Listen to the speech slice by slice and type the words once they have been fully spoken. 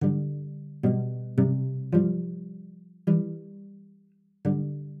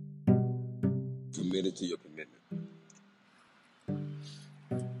committed to your commitment?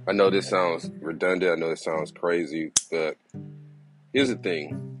 I know this sounds redundant. I know this sounds crazy, but here's the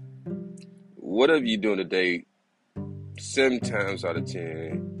thing. Whatever you're doing today, 7 times out of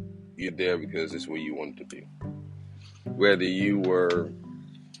 10, you're there because it's where you wanted to be. Whether you were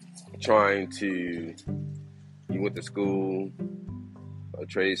you went to school, a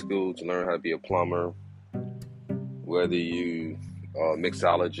trade school to learn how to be a plumber, whether you are a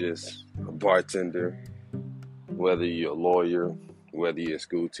mixologist, a bartender, whether you're a lawyer, whether you're a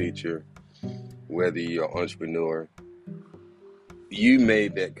school teacher, whether you're an entrepreneur, you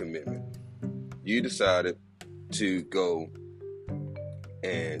made that commitment. You decided to go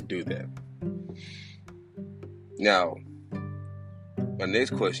and do that. Now, my next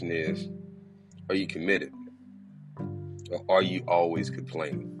question is, are you committed? Or are you always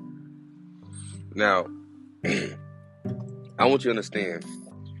complaining? Now, I want you to understand,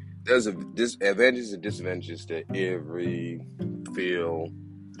 there's advantages and disadvantages to every field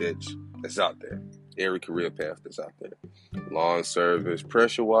that's out there, every career path that's out there. Lawn service,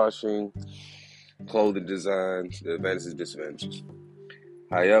 pressure washing, clothing design, the advantages and disadvantages.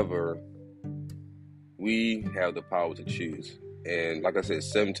 However, we have the power to choose. And like I said,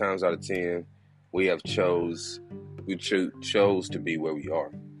 7 times out of 10, we chose to be where we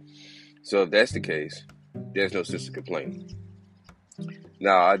are. So if that's the case, there's no sense of complaining.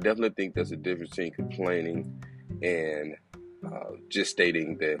 Now, I definitely think there's a difference between complaining and just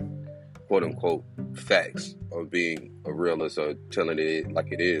stating the quote-unquote facts of being a realist or telling it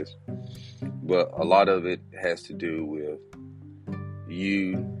like it is. But a lot of it has to do with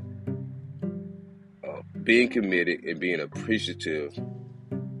you being committed and being appreciative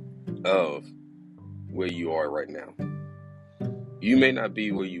of where you are right now. You may not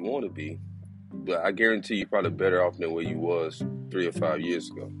be where you want to be, but I guarantee you're probably better off than where you was 3 or 5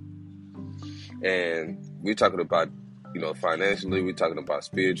 years ago. And we're talking about, financially, we're talking about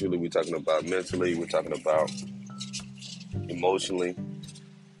spiritually, we're talking about mentally, we're talking about emotionally.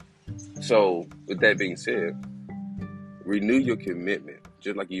 So with that being said, renew your commitment,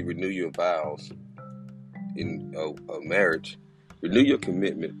 just like you renew your vows in a marriage. Renew your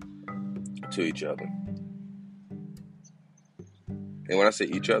commitment to each other. And when I say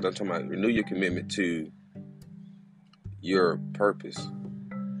each other, I'm talking about renew your commitment to your purpose.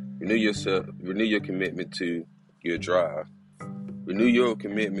 Renew your commitment to your drive. Renew your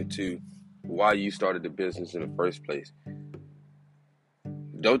commitment to why you started the business in the first place.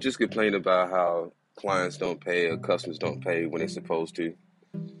 Don't just complain about how clients don't pay or customers don't pay when they're supposed to.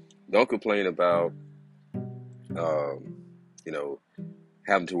 Don't complain about,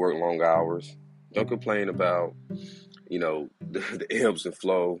 having to work long hours. Don't complain about, the ebbs and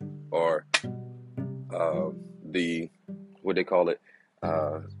flow or the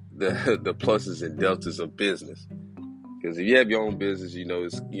pluses and deltas of business. Because if you have your own business,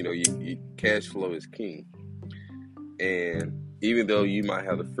 cash flow is king. And even though you might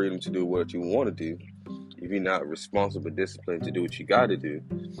have the freedom to do what you want to do, if you're not responsible and disciplined to do what you got to do,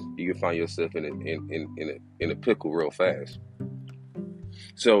 you can find yourself in a pickle real fast.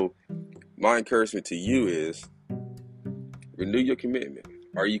 So my encouragement to you is renew your commitment.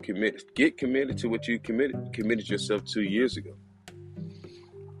 Are you committed? Get committed to what you committed yourself 2 years ago.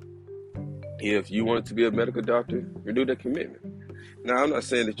 If you wanted to be a medical doctor, renew that commitment. Now, I'm not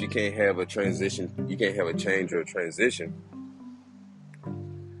saying that you can't have a transition. You can't have a change or a transition.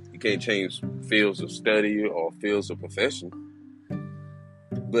 You can't change fields of study or fields of profession.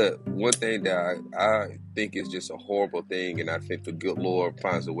 But one thing that I think is just a horrible thing, and I think the good Lord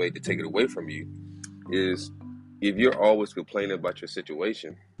finds a way to take it away from you, is if you're always complaining about your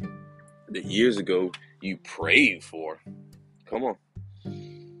situation that years ago you prayed for, come on.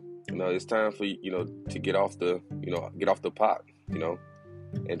 It's time for to get off the pot,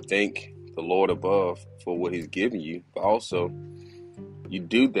 and thank the Lord above for what He's given you. But also, you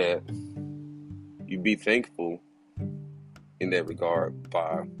do that, you be thankful in that regard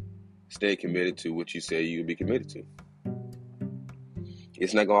by staying committed to what you say you'll be committed to.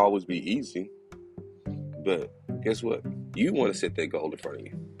 It's not gonna always be easy, but guess what? You want to set that goal in front of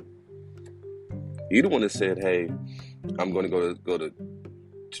you. You're the one that said, "Hey, I'm going to go to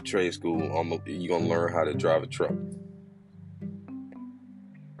trade school. You're going to learn how to drive a truck."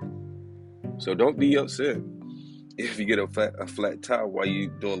 So don't be upset if you get a flat tire while you're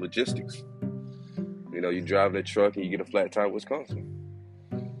doing logistics. You're driving a truck and you get a flat tire in Wisconsin.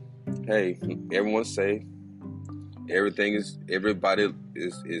 Hey, everyone's safe. Everybody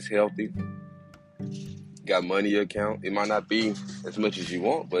is healthy. Got money in your account. It might not be as much as you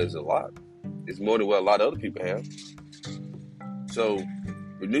want, but it's a lot. It's more than what a lot of other people have. So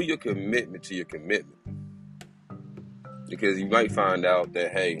renew your commitment to your commitment. Because you might find out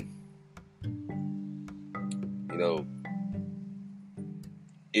that, hey,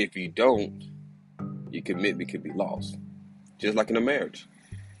 if you don't, your commitment could be lost. Just like in a marriage.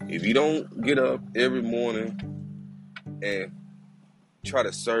 If you don't get up every morning and try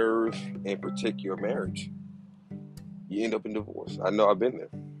to serve and protect your marriage, you end up in divorce. I know I've been there.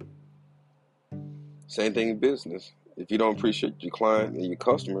 Same thing in business. If you don't appreciate your client and your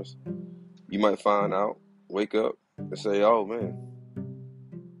customers, you might wake up and say, oh man,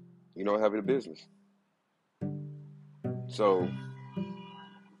 you don't have a business. So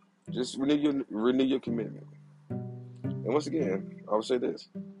just renew your commitment. And once again, I would say this.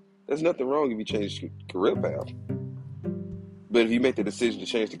 There's nothing wrong if you change your career path. But if you make the decision to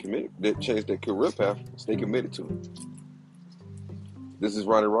change the career path, stay committed to it. This is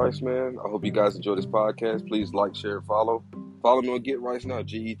Ronnie Rice, man. I hope you guys enjoy this podcast. Please like, share, follow. Follow me on Get Rice Now,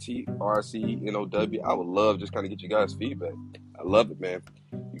 GETRICENOW. I would love just kind of get you guys feedback. I love it, man.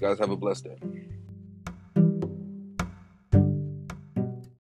 You guys have a blessed day.